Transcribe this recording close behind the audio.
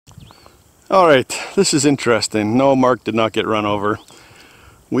All right, this is interesting. No, Mark did not get run over.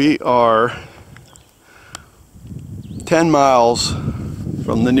 We are 10 miles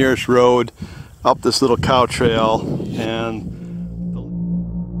from the nearest road up this little cow trail, and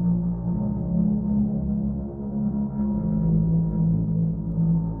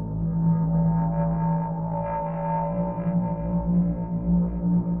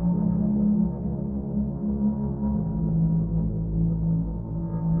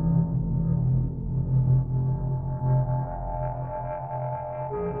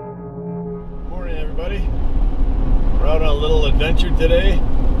everybody. We're out on a little adventure today.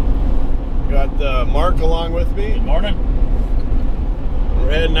 Got Mark along with me. Good morning. We're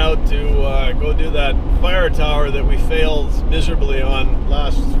heading out to go do that fire tower that we failed miserably on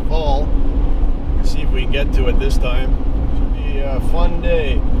last fall. See if we can get to it this time. Should be a fun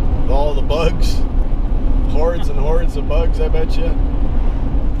day with all the bugs. Hordes and hordes of bugs, I bet you.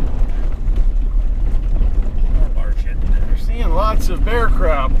 We're seeing lots of bear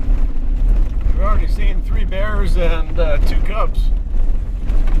crap. We've already seen 3 bears and 2 cubs.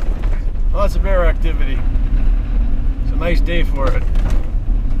 Lots of bear activity. It's a nice day for it.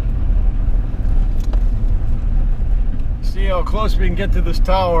 See how close we can get to this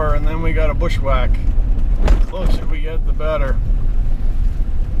tower, and then we got a bushwhack. The closer we get, the better.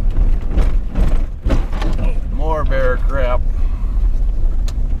 More bear crap.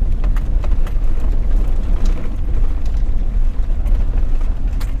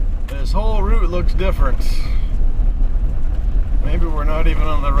 This whole route looks different. Maybe we're not even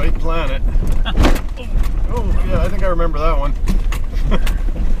on the right planet. Oh, yeah, I think I remember that one.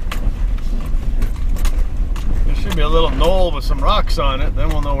 There should be a little knoll with some rocks on it, then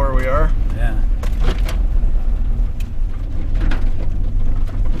we'll know where we are. Yeah.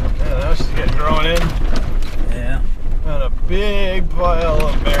 Yeah, that's just getting drawn in. Yeah. And a big pile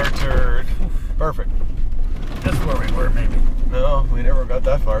of bear turd. Perfect. That's where we were, maybe. No, we never got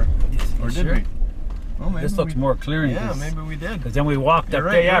that far. Or did Sure? we? Well, maybe This looks more clear. Yeah, maybe we did. Because then we walked up You're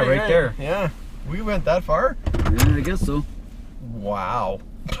there, yeah, you're right there. Yeah, we went that far? Yeah, I guess so. Wow.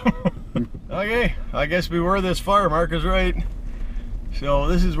 Okay, I guess we were this far. Mark is right. So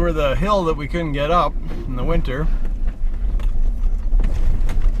this is where the hill that we couldn't get up in the winter.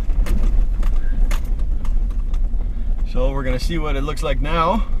 So we're gonna see what it looks like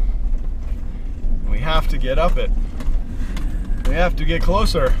now. We have to get up it. We have to get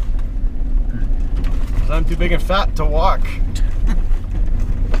closer. 'Cause I'm too big and fat to walk.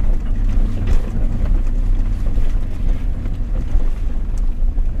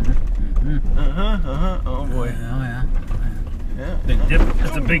 Oh boy. Oh yeah. Yeah. Big dip.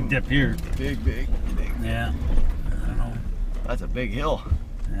 That's a big dip here. Big. Yeah. I don't know. That's a big hill.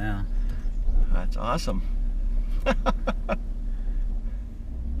 Yeah. That's awesome.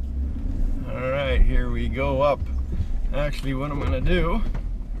 Alright, here we go up. Actually, what I'm going to do,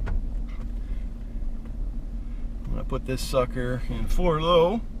 I'm going to put this sucker in 4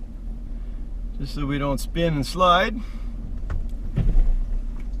 low, just so we don't spin and slide.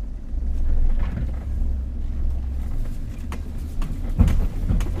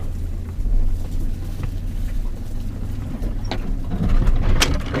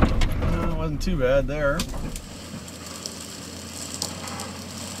 It wasn't too bad there.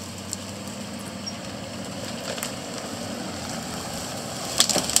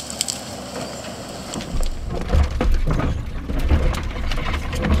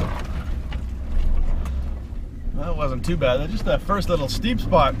 That wasn't too bad. Just that first little steep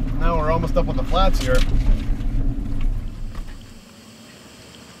spot. Now we're almost up on the flats here.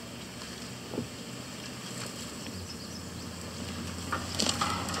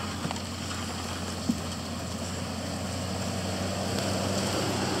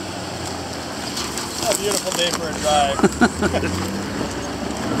 A beautiful day for a drive.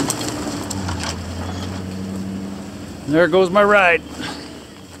 There goes my ride.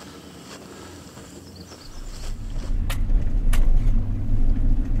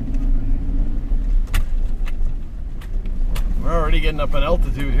 We're already getting up in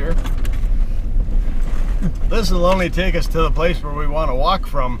altitude here. This will only take us to the place where we want to walk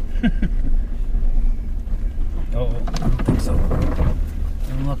from. Oh, I don't think so.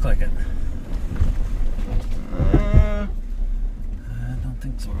 Doesn't look like it. I don't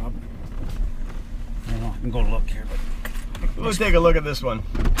think so, Rob. I don't know. I can go look here, but we'll take a look at this one.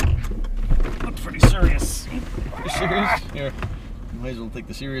 Looks pretty serious. You serious? Here, you might as well take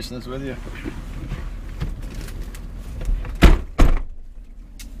the seriousness with you.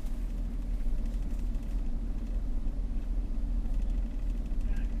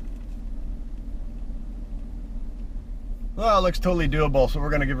 Well, it looks totally doable, so we're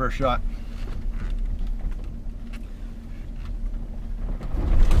going to give her a shot.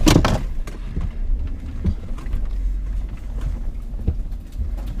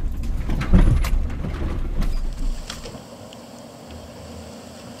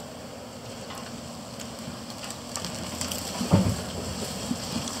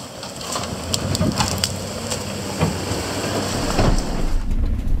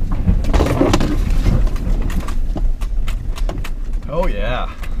 Yeah,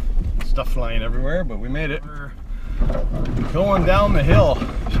 stuff flying everywhere, but we made it. We're going down the hill.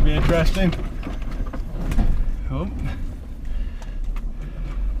 Should be interesting. Oh.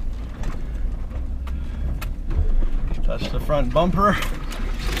 Touch the front bumper.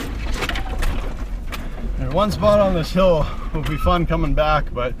 And one spot on this hill will be fun coming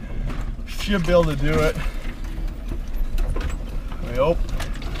back, but should be able to do it. I hope.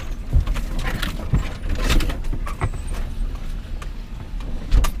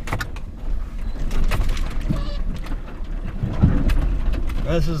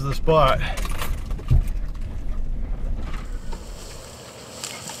 This is the spot.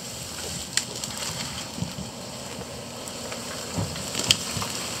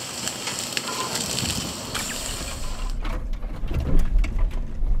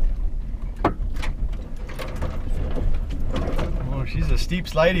 Oh, she's a steep,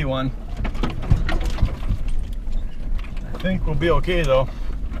 slidey one. I think we'll be okay though.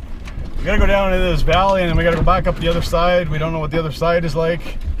 We gotta go down into this valley and then we gotta go back up the other side. We don't know what the other side is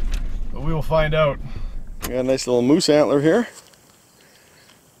like, but we will find out. We got a nice little moose antler here.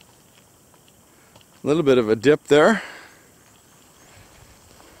 A little bit of a dip there.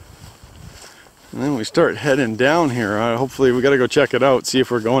 And then we start heading down here. Hopefully we gotta go check it out, see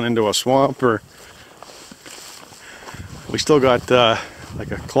if we're going into a swamp or... We still got like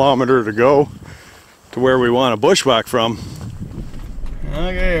a kilometer to go to where we want to bushwhack from.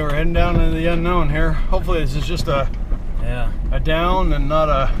 Okay, we're heading down into the unknown here. Hopefully this is just a down and not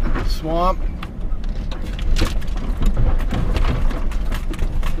a swamp.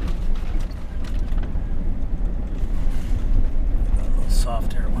 A little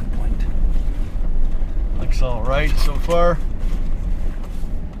soft here at one point. Looks all right so far.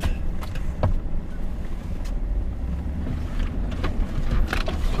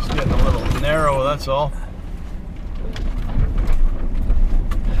 Just getting a little narrow, that's all.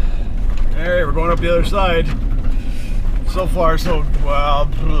 Alright, we're going up the other side. So far, so well.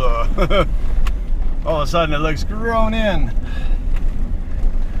 All of a sudden, it looks grown in.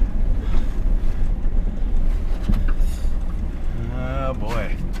 Oh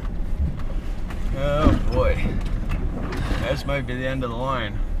boy. Oh boy. This might be the end of the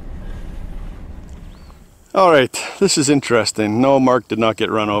line. Alright, this is interesting. No, Mark did not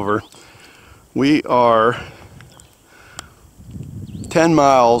get run over. We are 10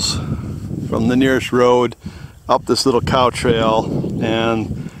 miles from the nearest road up this little cow trail,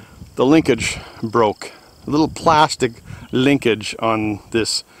 and the linkage broke. A little plastic linkage on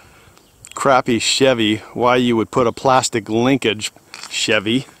this crappy Chevy. Why you would put a plastic linkage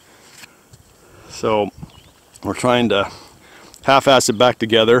Chevy? So we're trying to half-ass it back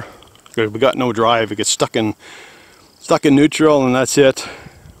together. We got no drive. It gets stuck in neutral and that's it.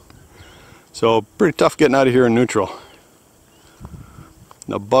 So pretty tough getting out of here in neutral.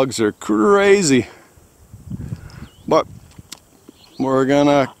 The bugs are crazy, but we're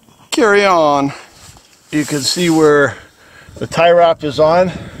gonna carry on. You can see where the tie wrap is on.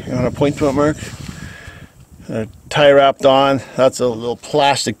 You want to point to it, Mark? Tie wrapped on. That's a little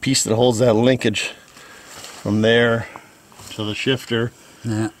plastic piece that holds that linkage from there to the shifter.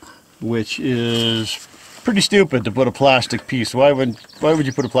 Yeah. Which is pretty stupid to put a plastic piece. Why would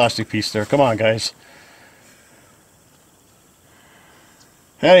you put a plastic piece there? Come on, guys.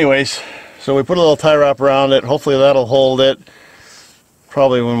 Anyways, so we put a little tie wrap around it. Hopefully that'll hold it.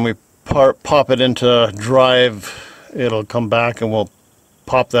 Probably when we pop it into drive, it'll come back and we'll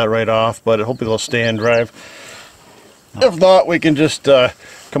pop that right off, but hopefully it'll stay in drive. If not, we can just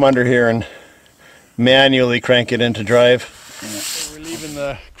come under here and manually crank it into drive. Yeah. So we're leaving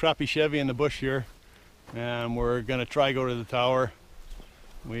the crappy Chevy in the bush here, and we're gonna try go to the tower.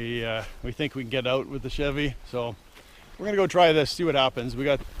 We think we can get out with the Chevy, so we're gonna go try this, see what happens. We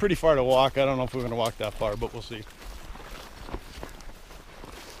got pretty far to walk. I don't know if we're gonna walk that far, but we'll see.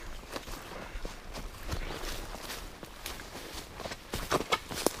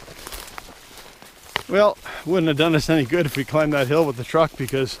 Well, wouldn't have done us any good if we climbed that hill with the truck,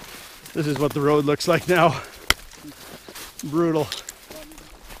 because this is what the road looks like now. Brutal. That's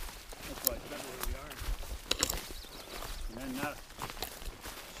why I said where we are. And then that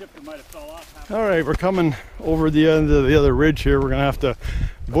shifter might have fell off. All right, we're coming over the end of the other ridge here. We're gonna have to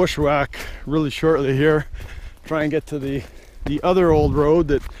bushwhack really shortly here. Try and get to the other old road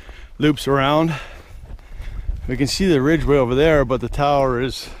that loops around. We can see the ridge way over there, but the tower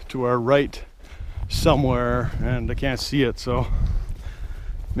is to our right somewhere, and I can't see it, so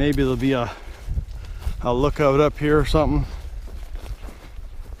maybe there'll be a lookout up here or something.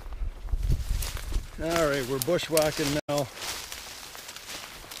 All right, we're bushwhacking now.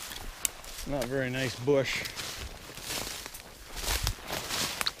 Not very nice bush.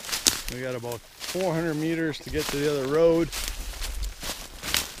 We got about 400 meters to get to the other road.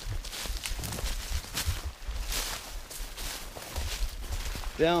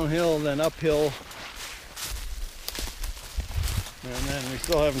 Downhill and then uphill. And then we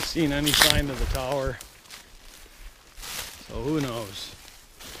still haven't seen any sign of the tower. So who knows?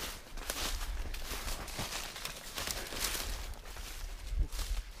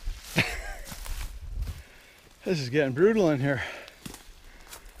 This is getting brutal in here.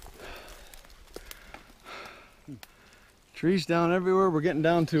 Trees down everywhere. We're getting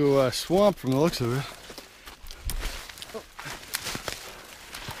down to a swamp from the looks of it.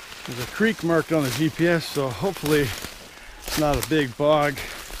 There's a creek marked on the GPS, so hopefully it's not a big bog,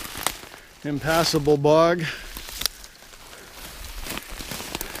 impassable bog.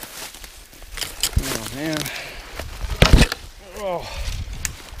 Oh man. Oh.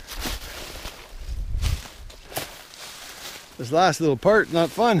 This last little part,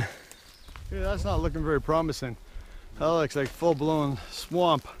 not fun. Yeah, that's not looking very promising. That looks like full-blown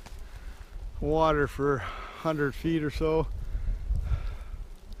swamp water for 100 feet or so.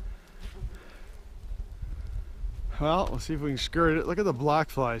 Well, we'll see if we can skirt it. Look at the black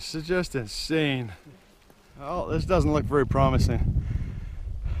flies. It's just insane. Well, this doesn't look very promising.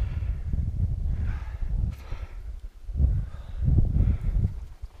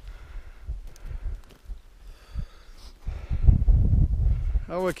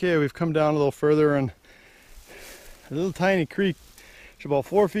 Oh, okay, we've come down a little further and a little tiny creek. It's about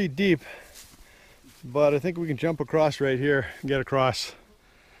 4 feet deep, but I think we can jump across right here and get across.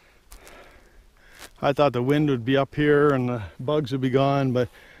 I thought the wind would be up here and the bugs would be gone, but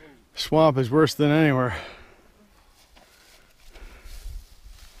swamp is worse than anywhere.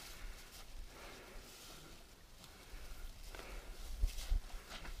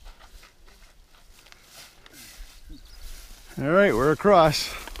 All right, we're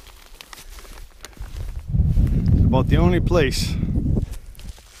across. It's about the only place.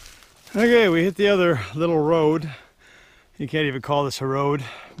 Okay, we hit the other little road. You can't even call this a road,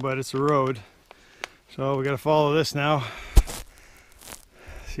 but it's a road. So we gotta follow this now.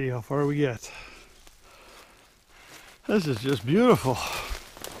 See how far we get. This is just beautiful.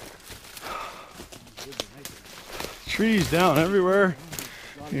 Trees down everywhere.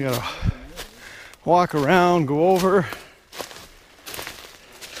 You gotta walk around, go over.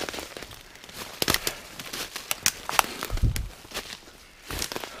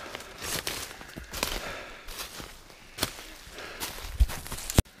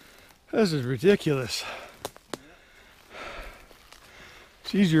 This is ridiculous.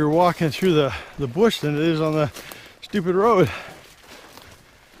 It's easier walking through the bush than it is on the stupid road.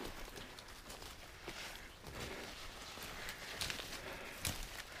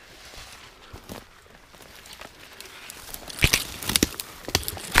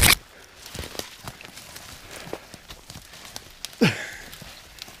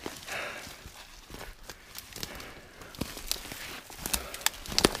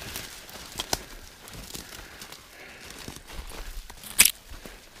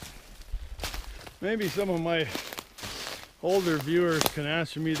 Maybe some of my older viewers can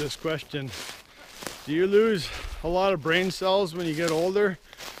answer me this question. Do you lose a lot of brain cells when you get older?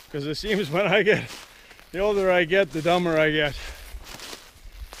 Because it seems the older I get, the dumber I get.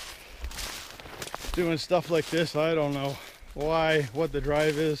 Doing stuff like this, I don't know why, what the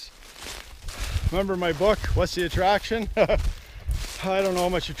drive is. Remember my book, What's the Attraction? I don't know how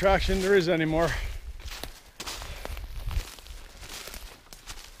much attraction there is anymore.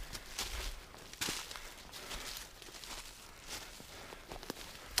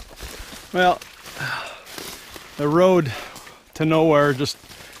 Well, the road to nowhere just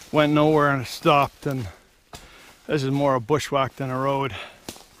went nowhere and stopped, and this is more a bushwhack than a road.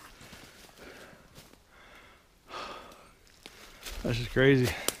 This is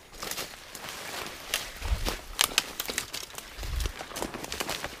crazy.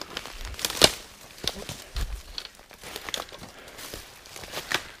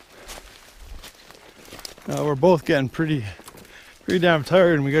 We're both getting pretty damn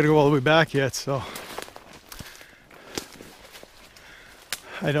tired, and we got to go all the way back yet, so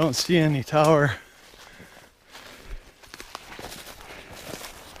I don't see any tower.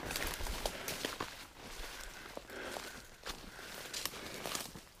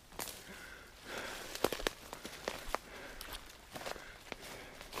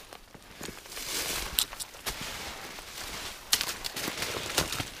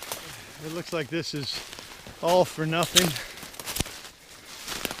 It looks like this is all for nothing.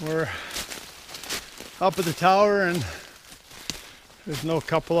 We're up at the tower and there's no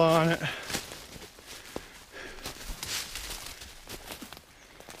cupola on it.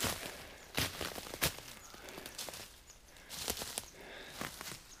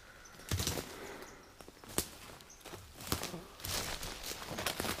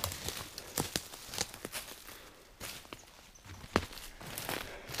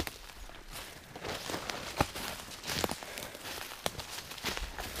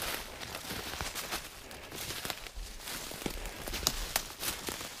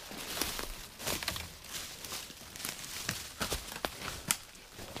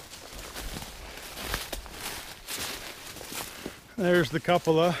 There's the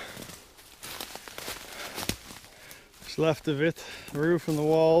cupola. What's left of it, the roof and the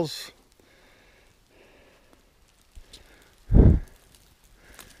walls.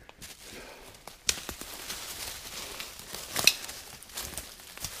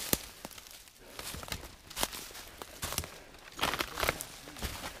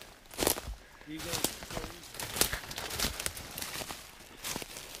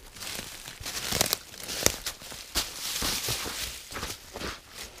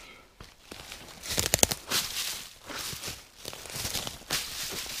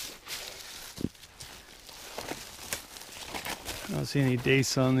 I don't see any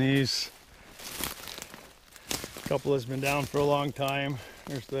dates on these. A couple has been down for a long time.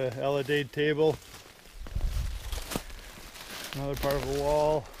 There's the Elidade table. Another part of a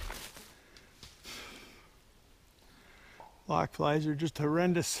wall. Black flies are just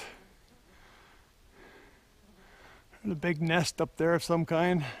horrendous. There's a big nest up there of some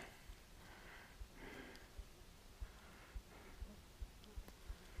kind.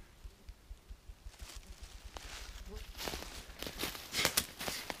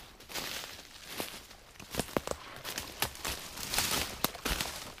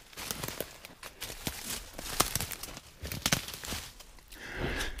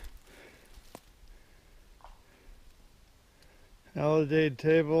 Elidade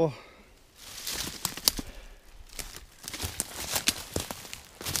table.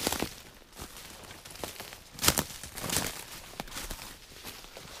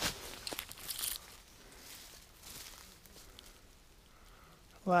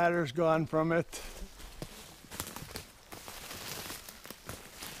 Ladder's gone from it.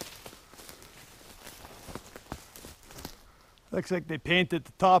 Looks like they painted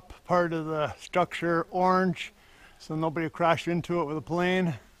the top part of the structure orange so nobody will crash into it with a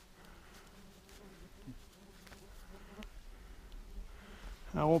plane.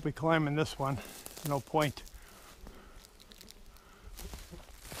 I won't be climbing this one, no point.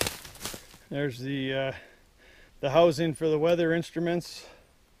 There's the housing for the weather instruments.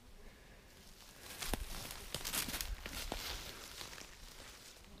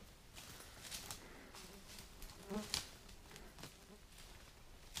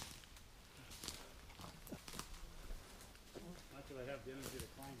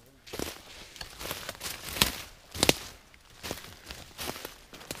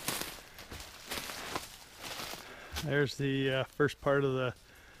 There's the first part of the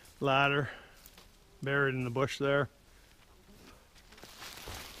ladder buried in the bush there.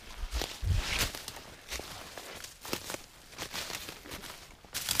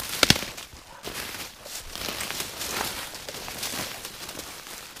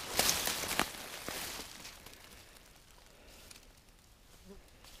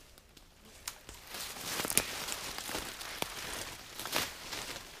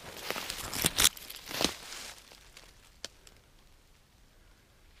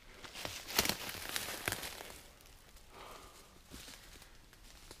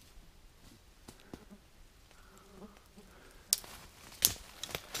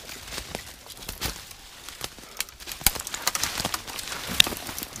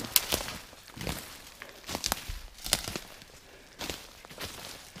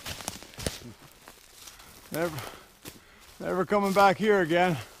 Never coming back here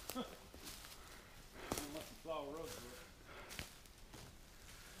again.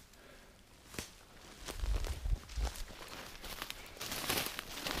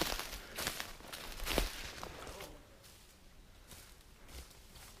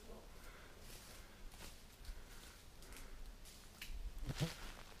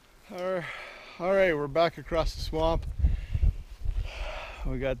 All right, we're back across the swamp.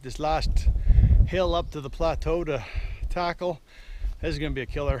 We got this last hill up to the plateau to tackle. This is gonna be a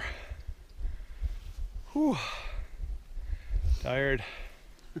killer. Whew. Tired.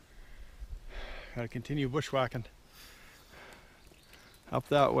 Gotta continue bushwhacking up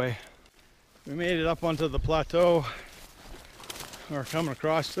that way. We made it up onto the plateau. We're coming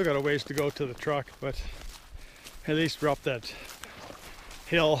across. Still got a ways to go to the truck, but at least we're up that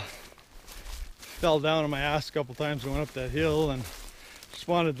hill. Fell down on my ass a couple times. I went up that hill and just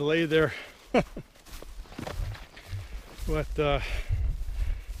wanted to lay there. But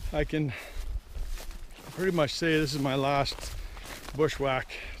I can pretty much say this is my last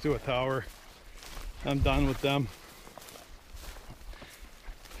bushwhack to a tower. I'm done with them.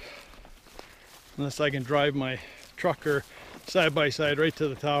 Unless I can drive my trucker side by side right to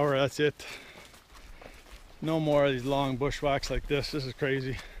the tower, that's it. No more of these long bushwhacks like this. This is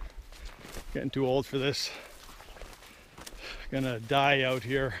crazy. Getting too old for this. Gonna die out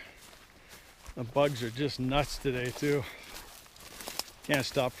here. The bugs are just nuts today too. Can't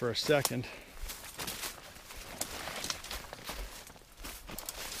stop for a second.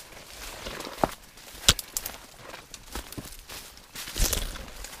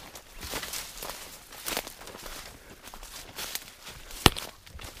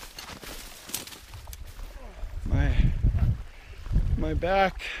 My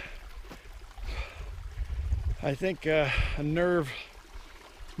back, I think a nerve,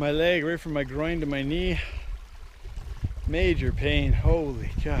 my leg right from my groin to my knee, major pain. Holy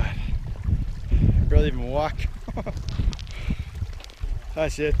God, I barely even walk.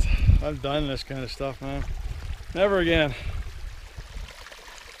 That's it. I'm done this kind of stuff, man. Never again. I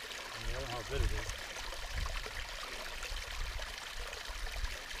don't know how good it is.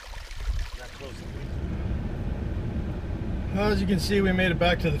 That close. Well, as you can see, we made it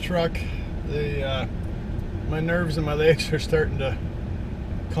back to the truck. My nerves and my legs are starting to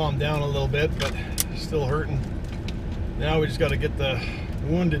calm down a little bit, but still hurting. Now we just got to get the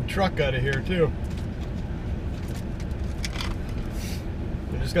wounded truck out of here too.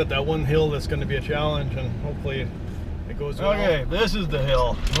 We just got that one hill that's going to be a challenge, and hopefully it goes well. Okay, this is the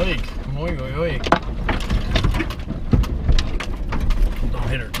hill. Wait. Don't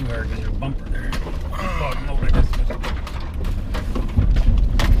hit her too hard because there's a bumper there.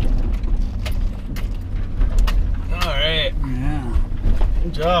 Alright. Yeah.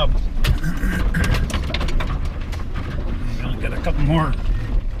 Good job. We'll get a couple more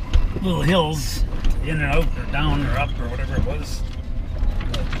little hills in and out or down or up or whatever it was.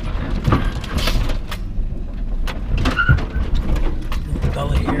 Little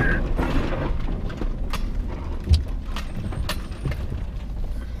gully here.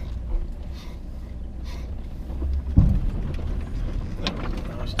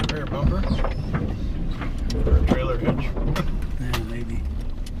 That's the rear bumper. Or a trailer hitch. Yeah, maybe.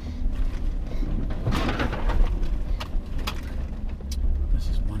 This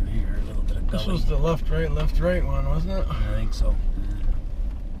is one here, a little bit of gully. This was the left, right one, wasn't it? I think so.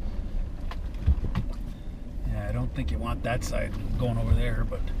 Yeah, I don't think you want that side going over there,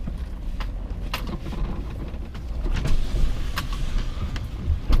 but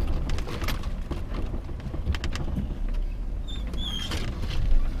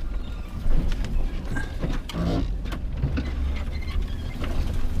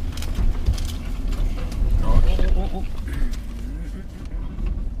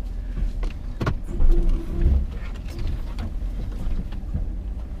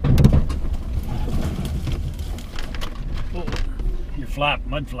flap,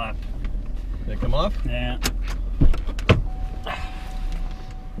 mud flap. Did it come off? Yeah.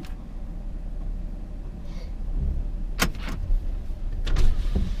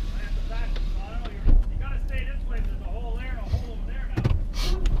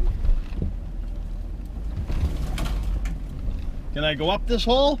 Can I go up this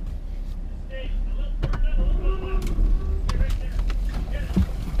hole?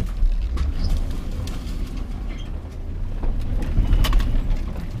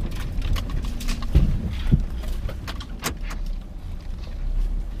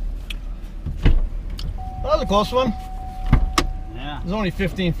 That was a close one. Yeah. It was only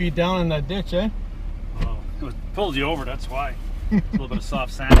 15 feet down in that ditch, eh? Oh, it pulled you over, that's why. A little bit of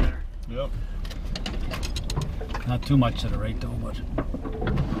soft sand there. Yep. Not too much to the right though, but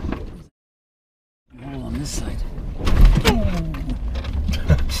hole on this side.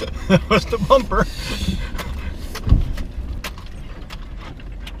 That was the bumper.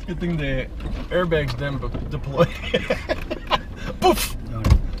 Good thing the airbags didn't deploy. Poof!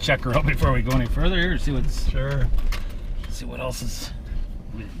 Check her out before we go any further here. See what's sure. See what else is.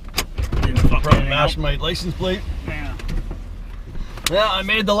 Probably mashed my license plate. Yeah. Yeah, I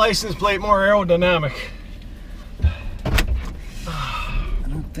made the license plate more aerodynamic. I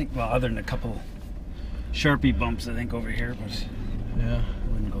don't think, well, other than a couple Sharpie bumps, I think over here, but yeah, I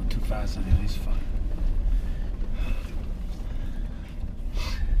wouldn't go too fast on it. He's fine.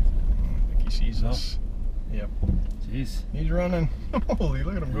 I think he sees us. Yep. Jeez. He's running. Holy,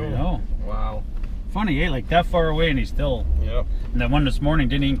 look at him go. I know. Wow. Funny, eh? Like that far away and he's still. Yep. And that one this morning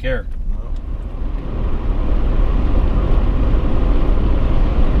didn't even care.